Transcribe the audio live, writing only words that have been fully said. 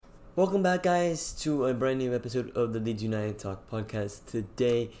Welcome back, guys, to a brand new episode of the Leeds United Talk podcast.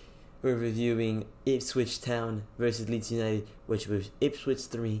 Today, we're reviewing Ipswich Town versus Leeds United, which was Ipswich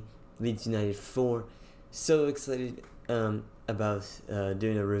 3, Leeds United 4. So excited about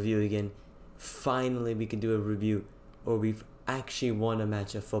doing a review again. Finally, we can do a review, or we've actually won a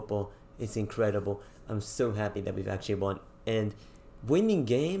match of football. It's incredible. I'm so happy that we've actually won. And winning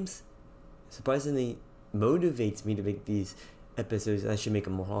games, surprisingly, motivates me to make these episodes. I should make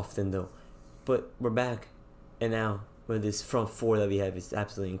them more often though. But we're back, and now with this front four that we have is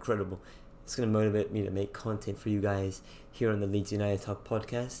absolutely incredible. It's gonna motivate me to make content for you guys here on the Leeds United Talk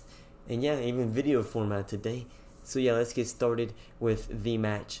podcast, and yeah, even video format today. So yeah, let's get started with the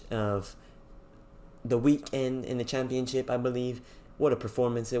match of the weekend in the championship. I believe what a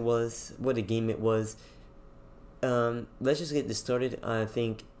performance it was, what a game it was. Let's just get this started. I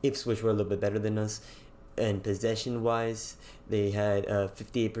think Ipswich were a little bit better than us. And possession-wise, they had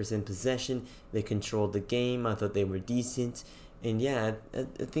 58% possession. They controlled the game. I thought they were decent. And yeah, I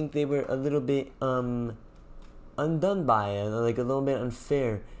think they were a little bit undone by it, like a little bit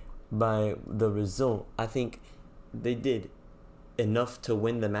unfair by the result. I think they did enough to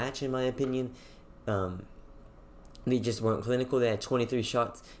win the match, in my opinion. They just weren't clinical. They had 23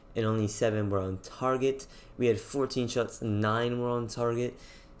 shots and only 7 were on target. We had 14 shots and 9 were on target.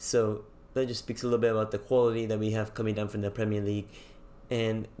 So that just speaks a little bit about the quality that we have coming down from the Premier League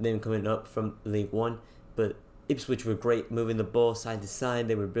and then coming up from League One. But Ipswich were great, moving the ball side to side.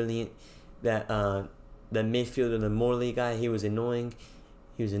 They were brilliant. That midfielder, the Morley guy, he was annoying.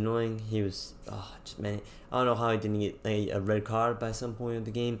 He was just man. I don't know how he didn't get a red card by some point of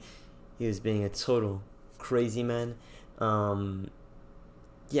the game. He was being a total crazy man.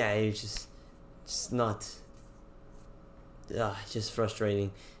 Yeah, it was just not. Just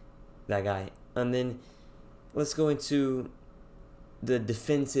frustrating. That guy. And then let's go into the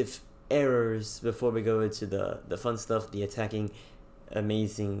defensive errors before we go into the fun stuff, the attacking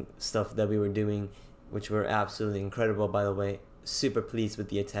amazing stuff that we were doing, which were absolutely incredible, by the way. Super pleased with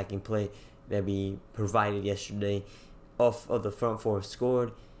the attacking play that we provided yesterday. Off of the front four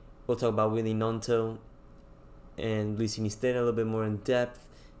scored. We'll talk about Willie Nonto and Lucy Nistera a little bit more in depth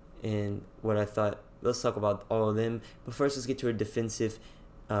and what I thought. Let's talk about all of them. But first, let's get to our defensive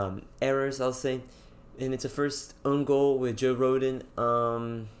errors, I'll say. And it's a first own goal with Joe Rodon.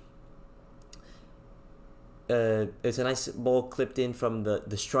 It's a nice ball clipped in from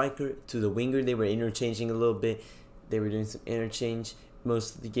the striker to the winger. They were interchanging a little bit. They were doing some interchange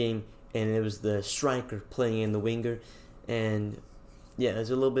most of the game, and it was the striker playing in the winger. And yeah, it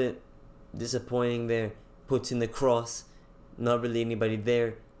was a little bit disappointing there. Puts in the cross, not really anybody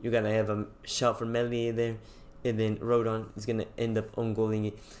there. You gotta have a shot from Melier there. And then Rodon is going to end up on-goaling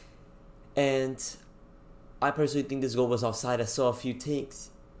it. And I personally think this goal was offside. I saw a few takes.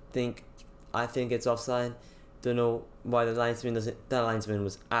 I think it's offside. Don't know why the linesman doesn't. That linesman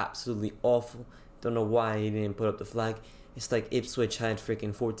was absolutely awful. Don't know why he didn't put up the flag. It's like Ipswich had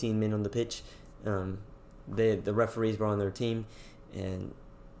freaking 14 men on the pitch. The referees were on their team. And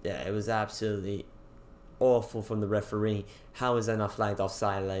yeah, it was absolutely awful from the referee. How is that not flagged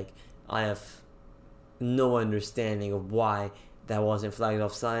offside? Like, I have no understanding of why that wasn't flagged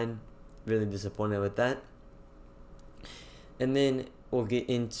offside. Really disappointed with that. And then we'll get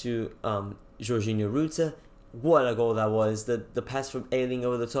into Jorginho Ruta. What a goal that was. The pass from Ayling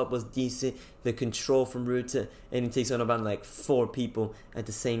over the top was decent. The control from Ruta, and he takes on about like 4 people at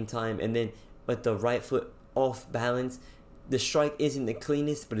the same time. And then with the right foot off balance. The strike isn't the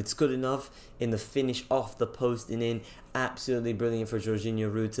cleanest, but it's good enough. And the finish off the post and in, absolutely brilliant for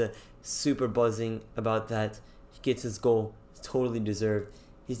Jorginho Ruta. Super buzzing about that. He gets his goal. It's totally deserved.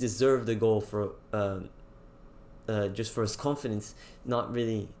 He's deserved the goal for just for his confidence. Not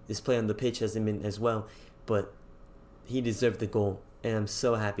really, his play on the pitch hasn't been as well, but he deserved the goal, and I'm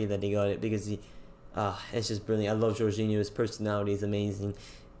so happy that he got it because it's just brilliant. I love Jorginho. His personality is amazing,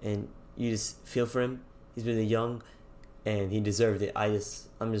 and you just feel for him. He's really young, and he deserved it.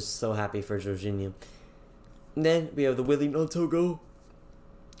 I'm just so happy for Jorginho. And then we have the Willie Nonto goal.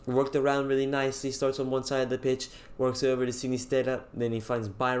 Worked around really nicely. Starts on one side of the pitch. Works over to Sinistera. Then he finds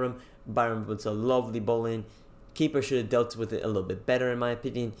Byram. Byram puts a lovely ball in. Keeper should have dealt with it a little bit better, in my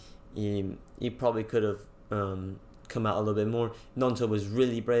opinion. He probably could have come out a little bit more. Nonto was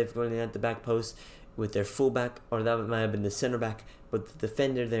really brave going in at the back post with their fullback, or that might have been the center back, but the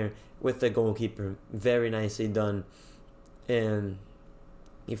defender there with the goalkeeper. Very nicely done. And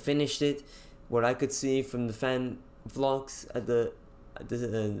he finished it. What I could see from the fan vlogs at the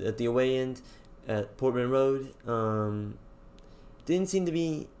away end at Portman Road, didn't seem to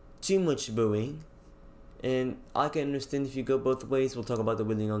be too much booing. And I can understand if you go both ways. We'll talk about the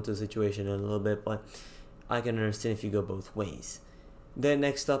Willie Gnonto situation in a little bit, but I can understand if you go both ways. Then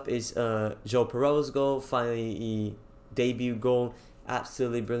next up is Joe Perreault's goal. Finally, he debut goal.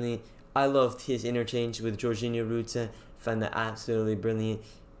 Absolutely brilliant. I loved his interchange with Jorginho Ruta. Found that absolutely brilliant.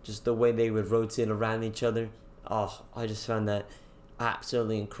 Just the way they would rotate around each other. Oh, I just found that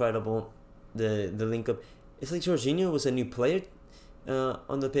absolutely incredible. The link up. It's like Jorginho was a new player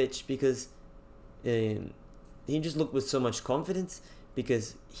on the pitch, because he just looked with so much confidence,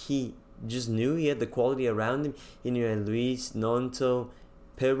 because he just knew he had the quality around him. He knew he had Luis, Gnonto,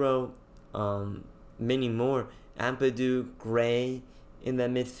 Perreault, many more. Ampadu, Gray in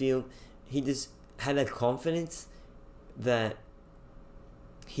that midfield. He just had that confidence that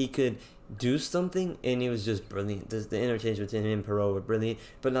he could do something, and it was just brilliant. The interchange between him and Perreault were brilliant.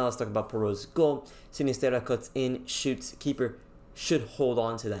 But now let's talk about Perreault's goal. Sinisterra cuts in, shoots. Keeper should hold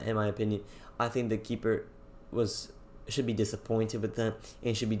on to that, in my opinion. I think the keeper should be disappointed with that,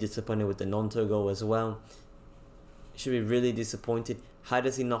 and should be disappointed with the Gnonto goal as well. Should be really disappointed. How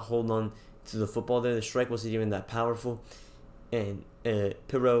does he not hold on to the football there? The strike wasn't even that powerful, and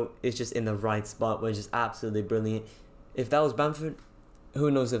Perreault is just in the right spot, which is absolutely brilliant. If that was Bamford,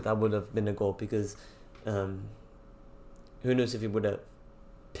 who knows if that would have been a goal, because who knows if he would have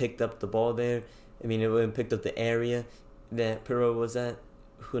picked up the ball there. I mean, it would have picked up the area that Perreault was at.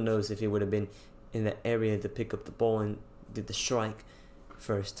 Who knows if he would have been in that area to pick up the ball and did the strike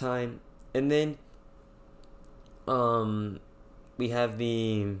first time. And then we have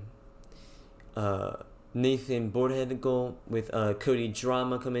the Nathan Bourhead goal with Cody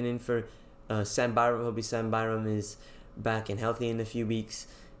Drama coming in for Sam Byram. Hopefully Sam Byram is back and healthy in a few weeks.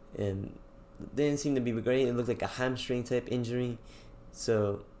 And didn't seem to be great. It looked like a hamstring type injury.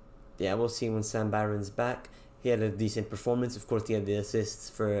 So yeah, we'll see when Sam Byram's back. He had a decent performance. Of course, he had the assists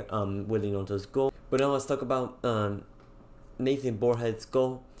for Willie Gnonto's goal. But now let's talk about Nathan Bourhead's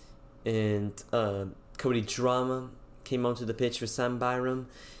goal. And Cody Drama came onto the pitch for Sam Byram.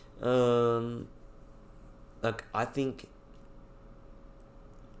 I think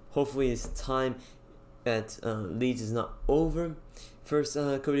hopefully his time at Leeds is not over. First,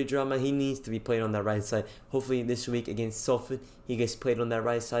 Cody Drama, he needs to be played on that right side. Hopefully this week against Salford, he gets played on that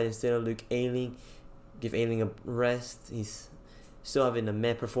right side instead of Luke Ayling. Give Ayling a rest. He's still having a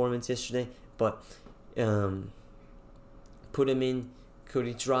meh performance yesterday, but put him in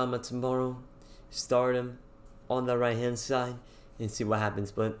Cody Drama tomorrow. Start him on the right hand side and see what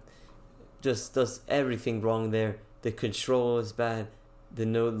happens. But just does everything wrong there. The control is bad. The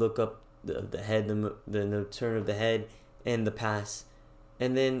no look up, the head, the no turn of the head, and the pass,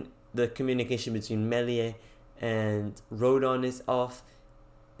 and then the communication between Meslier and Rodon is off.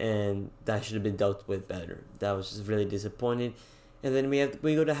 And that should have been dealt with better. That was just really disappointing. And then we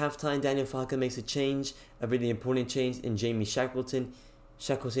go to halftime. Daniel Falca makes a change, a really important change in Jamie Shackleton.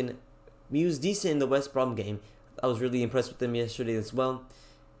 Shackleton, he was decent in the West Brom game. I was really impressed with him yesterday as well.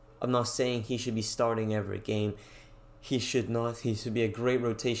 I'm not saying he should be starting every game. He should not. He should be a great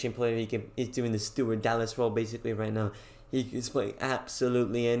rotation player. He's doing the Stuart Dallas role basically right now. He's playing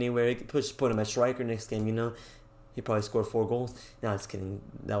absolutely anywhere. He could put him at striker next game, you know. He probably scored 4 goals. No, just kidding.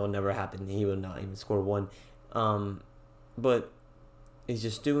 That will never happen. He will not even score 1. But he's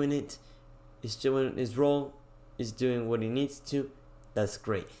just doing it. He's doing his role. He's doing what he needs to. That's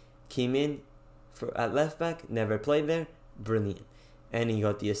great. Came in at left back. Never played there. Brilliant. And he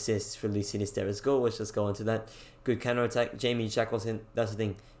got the assist for Luis Sinisterra's goal, which let's go into that. Good counter attack. Jamie Shackleton. That's the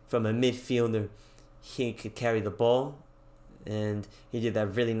thing. From a midfielder, he could carry the ball, and he did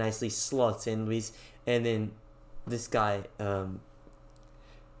that really nicely. Slots in Luis, and then this guy,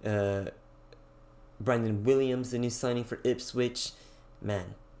 Brandon Williams, the new signing for Ipswich.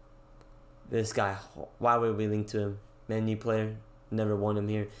 Man, this guy, why were we linked to him? Man, new player, never won him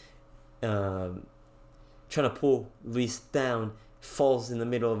here. Trying to pull Luis down, falls in the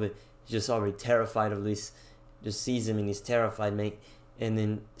middle of it. Just already terrified of Luis. Just sees him and he's terrified, mate. And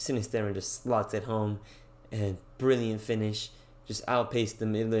then Sinisterra just slots it home. And brilliant finish. Just outpaced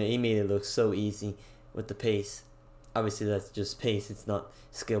him. He made it look so easy with the pace. Obviously, that's just pace. It's not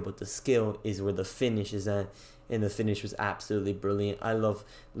skill, but the skill is where the finish is at. And the finish was absolutely brilliant. I love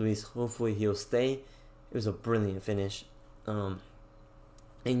Luis. Hopefully, he'll stay. It was a brilliant finish. And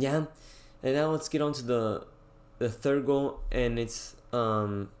yeah. And now let's get on to the third goal. And it's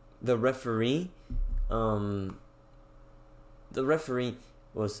the referee. The referee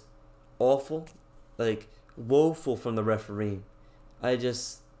was awful. Like, woeful from the referee. I'm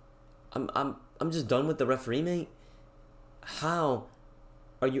just done with the referee, mate. How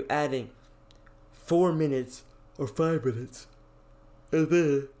are you adding 4 minutes or 5 minutes? And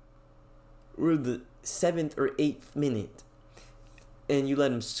then 7th or 8th minute, and you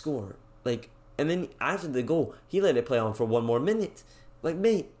let him score. Like, and then after the goal, he let it play on for one more minute. Like,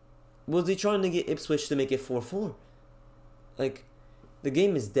 mate, was he trying to get Ipswich to make it 4-4? Like, the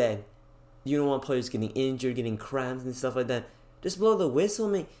game is dead. You don't want players getting injured, getting cramps and stuff like that. Just blow the whistle,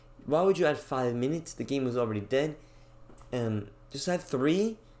 mate. Why would you add 5 minutes? The game was already dead. Just add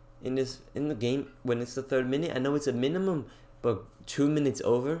 3 in the game when it's the 3rd minute. I know it's a minimum, but 2 minutes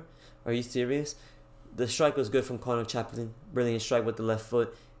over? Are you serious? The strike was good from Connor Chaplin. Brilliant strike with the left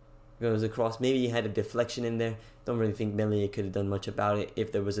foot. Goes across. Maybe he had a deflection in there. Don't really think Melia could have done much about it.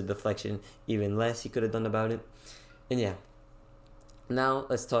 If there was a deflection, even less he could have done about it. And yeah. Now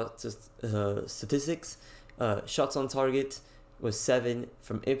let's talk to statistics. Shots on target was 7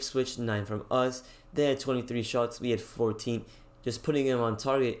 from Ipswich, 9 from us. They had 23 shots. We had 14. Just putting them on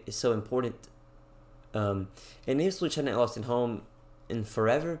target is so important. And Ipswich hadn't lost at home in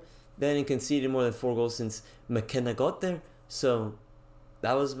forever. They hadn't conceded more than 4 goals since McKenna got there. So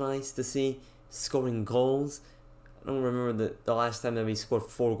that was nice to see. Scoring goals. I don't remember the last time that we scored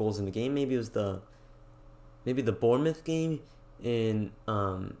 4 goals in the game. Maybe it was the Bournemouth game in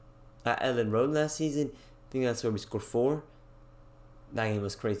at Ellen Road last season. I think that's where we scored 4. That game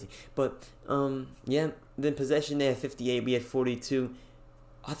was crazy. But yeah, then possession, they had 58, we had 42.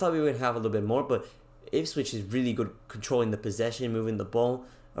 I thought we would have a little bit more, but Ipswich is really good controlling the possession, moving the ball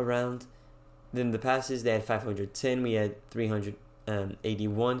around. Then the passes, they had 510, we had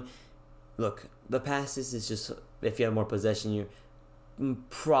 381. Look, the passes is just, if you have more possession, you're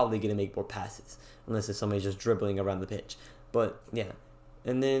probably going to make more passes, unless if somebody's just dribbling around the pitch. But yeah,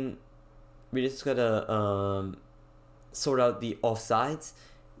 and then we just got to sort out the offsides.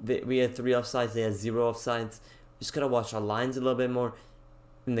 We had 3 offsides, they had 0 offsides. Just got to watch our lines a little bit more.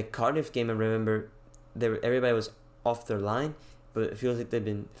 In the Cardiff game, I remember everybody was off their line, but it feels like they've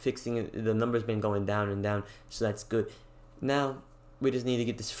been fixing it. The numbers been going down and down, so that's good. Now we just need to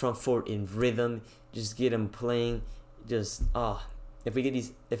get this front four in rhythm. Just get them playing. Just if we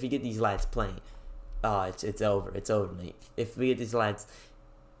get these lads playing, it's over. It's over, mate. If we get these lads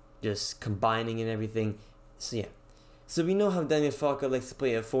just combining and everything, so yeah. So we know how Daniel Falco likes to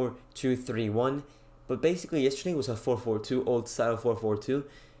play a 4-2-3-1, but basically yesterday was a 4-4-2, old style 4-4-2.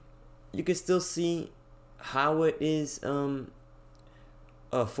 You can still see how it is a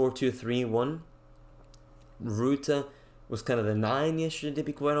 4-2-3-1. Ruta was kind of the 9 yesterday, to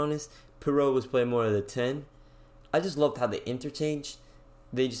be quite honest. Perot was playing more of the 10. I just loved how they interchanged.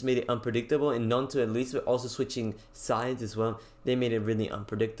 They just made it unpredictable, and Nonto at least, but also switching sides as well. They made it really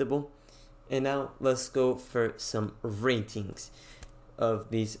unpredictable. And now let's go for some ratings of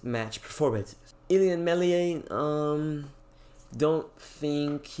these match performances. Ilian Meslier, don't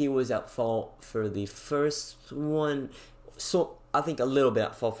think he was at fault for the first one. So I think a little bit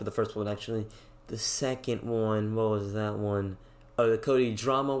at fault for the first one, actually. The second one, what was that one? Oh, the Cody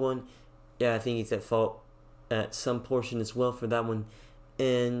Drama one. Yeah, I think he's at fault at some portion as well for that one.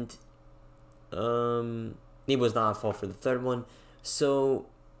 And he was not at fault for the third one. So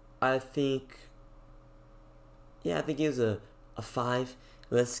I think he was a 5.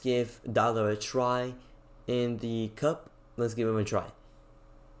 Let's give Dollar a try in the cup. Let's give him a try.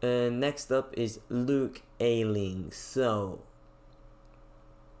 And next up is Luke Ayling. So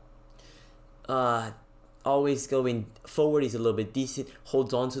always going forward. He's a little bit decent.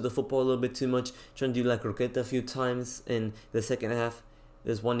 Holds on to the football a little bit too much. Trying to do like Roqueta a few times in the second half.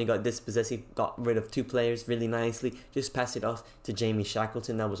 There's one he got dispossessed. He got rid of 2 players really nicely. Just passed it off to Jamie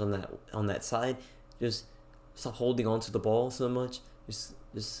Shackleton. That was on that side. Just stop holding on to the ball so much.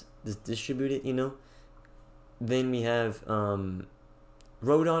 Just distribute it, you know. Then we have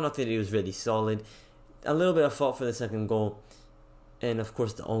Rodon. I think he was really solid. A little bit of fault for the second goal, and of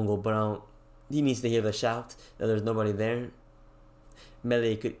course the own goal. But he needs to hear the shout that there's nobody there.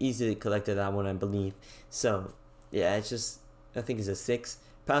 Melee could easily collected that one, I believe. So yeah, it's just, I think it's a 6.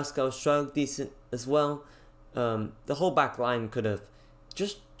 Pascal Strug, decent as well. The whole back line could have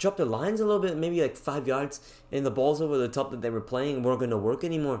just dropped the lines a little bit, maybe like 5 yards, and the balls over the top that they were playing weren't going to work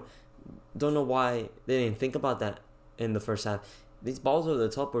anymore. Don't know why they didn't think about that in the first half. These balls over the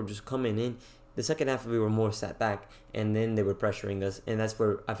top were just coming in. The second half we were more sat back, and then they were pressuring us, and that's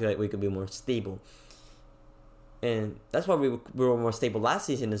where I feel like we could be more stable. And that's why we were more stable last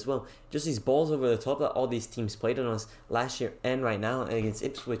season as well. Just these balls over the top that all these teams played on us last year and right now against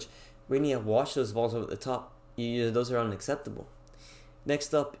Ipswich. We need to watch those balls over the top. Those are unacceptable.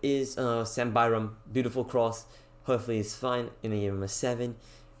 Next up is Sam Byram. Beautiful cross. Hopefully it's fine. And I give him a 7.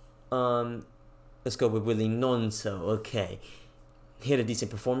 Let's go with Willie Nonso. Okay. He had a decent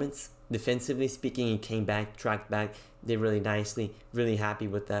performance. Defensively speaking, he came back, tracked back, did really nicely. Really happy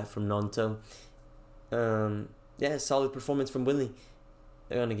with that from Nonto. Solid performance from Willie.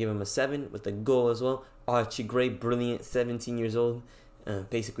 I'm going to give him a 7 with a goal as well. Archie Gray, brilliant, 17 years old.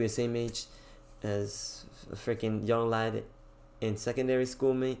 Basically the same age as a freaking young lad in secondary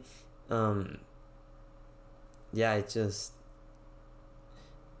school, mate. It's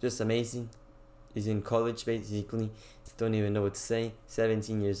just amazing. He's in college, basically. Don't even know what to say.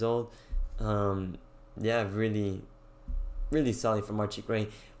 17 years old. Really, really solid from Archie Gray.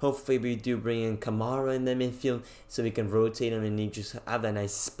 Hopefully we do bring in Kamara in the midfield so we can rotate him and he just have that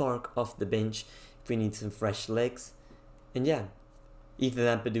nice spark off the bench if we need some fresh legs. And Ethan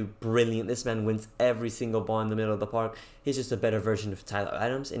Ampadu, brilliant. This man wins every single ball in the middle of the park. He's just a better version of Tyler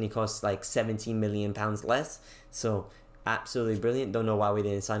Adams, and he costs like £17 million less. So absolutely brilliant. Don't know why we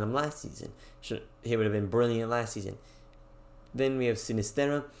didn't sign him last season. He would have been brilliant last season. Then we have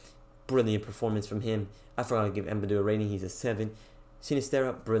Sinisterra. Brilliant performance from him. I forgot to give Ampadu a rating. He's a 7.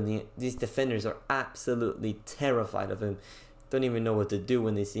 Sinisterra, brilliant. These defenders are absolutely terrified of him. Don't even know what to do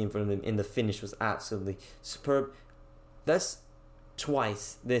when they see him in front of them. And the finish was absolutely superb. That's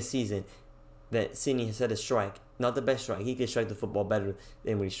twice this season that Cini has had a strike. Not the best strike. He can strike the football better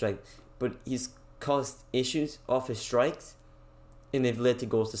than when he strikes. But he's caused issues off his strikes. And they've led to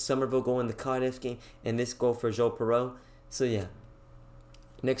goals. The Somerville goal in the Cardiff game. And this goal for Joe Perreault. So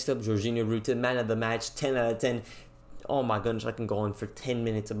Next up, Jorginho Ruta, man of the match, 10 out of 10. Oh my goodness, I can go on for 10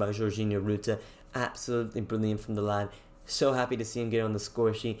 minutes about Jorginho Ruta. Absolutely brilliant from the lad. So happy to see him get on the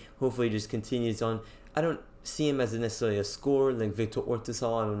score sheet. Hopefully he just continues on. I don't see him as necessarily a scorer like Victor Orta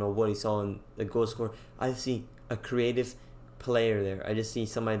saw. I don't know what he saw in the goal score. I see a creative player there. I just see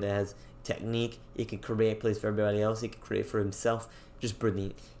somebody that has technique. He can create plays for everybody else. He can create for himself. Just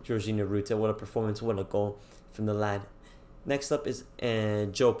brilliant. Jorginho Ruta, what a performance, what a goal from the lad. Next up is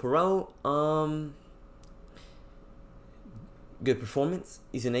Joe Perreault. Good performance.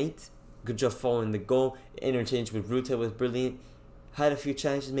 He's an 8. Good job following the goal. Interchange with Ruta was brilliant. Had a few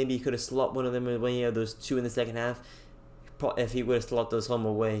chances. Maybe he could have slot one of them away. Those 2 in the second half. If he would have slot those home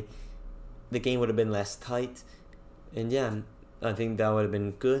away, the game would have been less tight. And I think that would have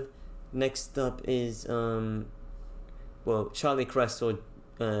been good. Next up is Charlie Cresto,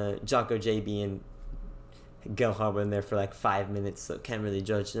 Jocko JB, and Gil Harbour in there for like 5 minutes, so can't really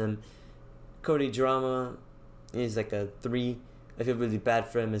judge them. Cody Drama is like a 3. I feel really bad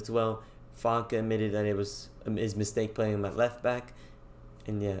for him as well. Fonka admitted that it was his mistake playing him at left back,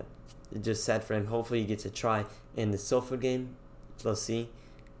 and it's just sad for him. Hopefully he gets a try in the Salford game. We'll see.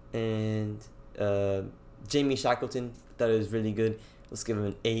 And Jamie Shackleton, thought it was really good. Let's give him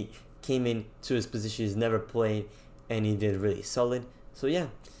an 8. Came in to his position he's never played, and he did really solid. So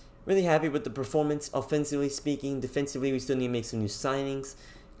really happy with the performance, offensively speaking. Defensively, we still need to make some new signings.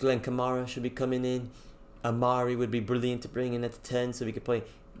 Glenn Kamara should be coming in. Amari would be brilliant to bring in at the 10 so we could play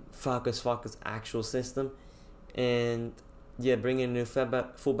Farkas' actual system. And bring in a new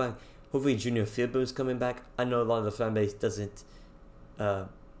fullback. Hopefully Junior Filbo is coming back. I know a lot of the fan base doesn't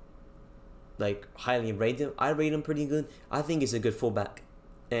highly rate him. I rate him pretty good. I think he's a good fullback.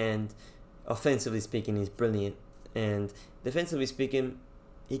 And offensively speaking, he's brilliant. And defensively speaking,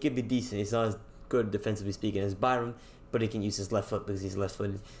 he could be decent. He's not as good defensively speaking as Byron, but he can use his left foot because he's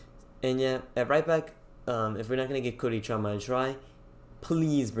left-footed. And at right back, if we're not going to get Cody Trauma a try,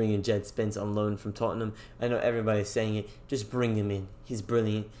 please bring in Jed Spence on loan from Tottenham. I know everybody's saying it. Just bring him in. He's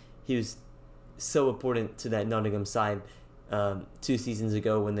brilliant. He was so important to that Nottingham side 2 seasons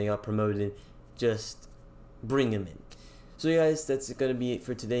ago when they got promoted. Just bring him in. So guys, that's going to be it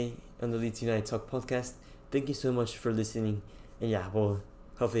for today on the Leeds United Talk podcast. Thank you so much for listening. And we'll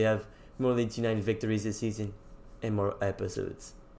hopefully have more Leeds United victories this season and more episodes.